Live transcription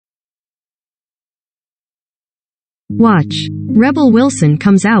Watch. Rebel Wilson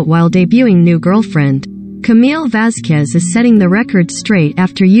comes out while debuting new girlfriend. Camille Vasquez is setting the record straight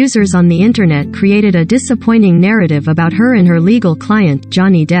after users on the internet created a disappointing narrative about her and her legal client,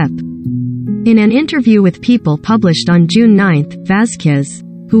 Johnny Depp. In an interview with People published on June 9, Vasquez,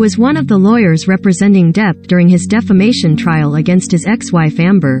 who was one of the lawyers representing Depp during his defamation trial against his ex-wife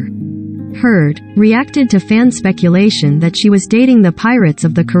Amber Heard, reacted to fan speculation that she was dating the Pirates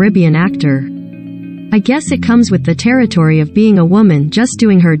of the Caribbean actor. "I guess it comes with the territory of being a woman just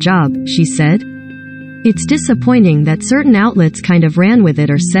doing her job," she said. "It's disappointing that certain outlets kind of ran with it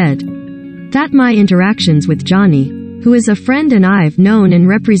or said that my interactions with Johnny, who is a friend and I've known and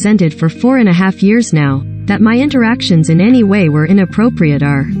represented for 4.5 years now, that my interactions in any way were inappropriate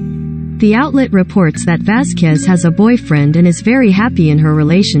are." The outlet reports that Vasquez has a boyfriend and is very happy in her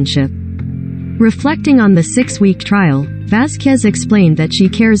relationship. Reflecting on the 6-week trial, Vasquez explained that she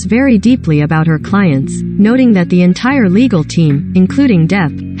cares very deeply about her clients, noting that the entire legal team, including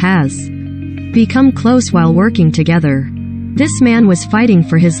Depp, has become close while working together. "This man was fighting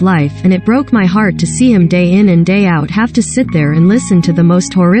for his life and it broke my heart to see him day in and day out have to sit there and listen to the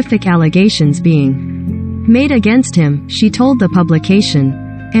most horrific allegations being made against him," she told the publication.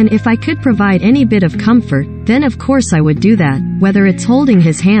 "And if I could provide any bit of comfort, then of course I would do that, whether it's holding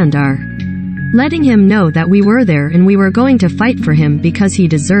his hand or letting him know that we were there and we were going to fight for him because he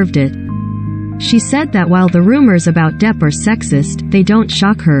deserved it." She said that while the rumors about Depp are sexist, they don't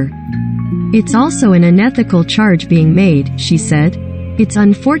shock her. "It's also an unethical charge being made," she said. "It's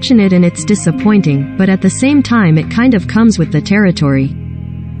unfortunate and it's disappointing, but at the same time it kind of comes with the territory.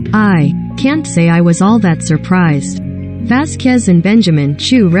 I can't say I was all that surprised." Vasquez and Benjamin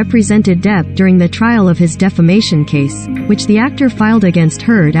Chew represented Depp during the trial of his defamation case, which the actor filed against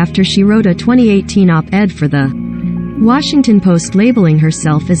Heard after she wrote a 2018 op-ed for the Washington Post labeling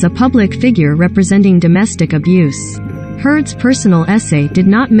herself as a public figure representing domestic abuse. Heard's personal essay did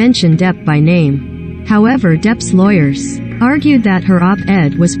not mention Depp by name. However, Depp's lawyers argued that her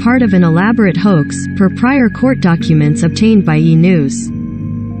op-ed was part of an elaborate hoax, per prior court documents obtained by E! News.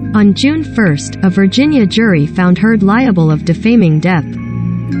 On June 1, a Virginia jury found Heard liable of defaming Depp.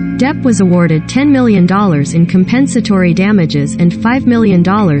 Depp was awarded $10 million in compensatory damages and $5 million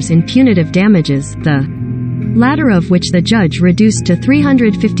in punitive damages, the latter of which the judge reduced to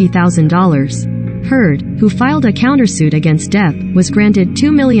 $350,000. Heard, who filed a countersuit against Depp, was granted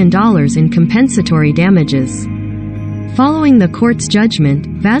 $2 million in compensatory damages. Following the court's judgment,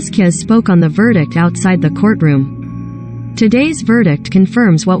 Vasquez spoke on the verdict outside the courtroom. "Today's verdict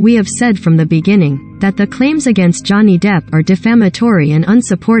confirms what we have said from the beginning, that the claims against Johnny Depp are defamatory and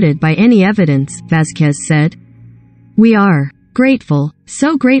unsupported by any evidence," Vasquez said. "We are grateful,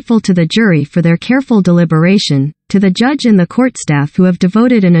 so grateful to the jury for their careful deliberation, to the judge and the court staff who have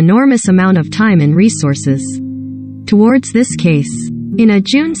devoted an enormous amount of time and resources towards this case." In a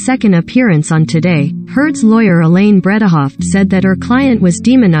June 2 appearance on Today, Heard's lawyer Elaine Bredehoft said that her client was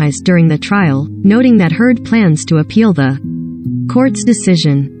demonized during the trial, noting that Heard plans to appeal the court's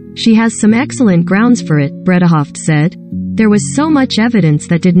decision. "She has some excellent grounds for it," Bredehoft said. "There was so much evidence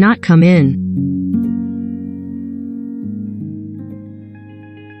that did not come in.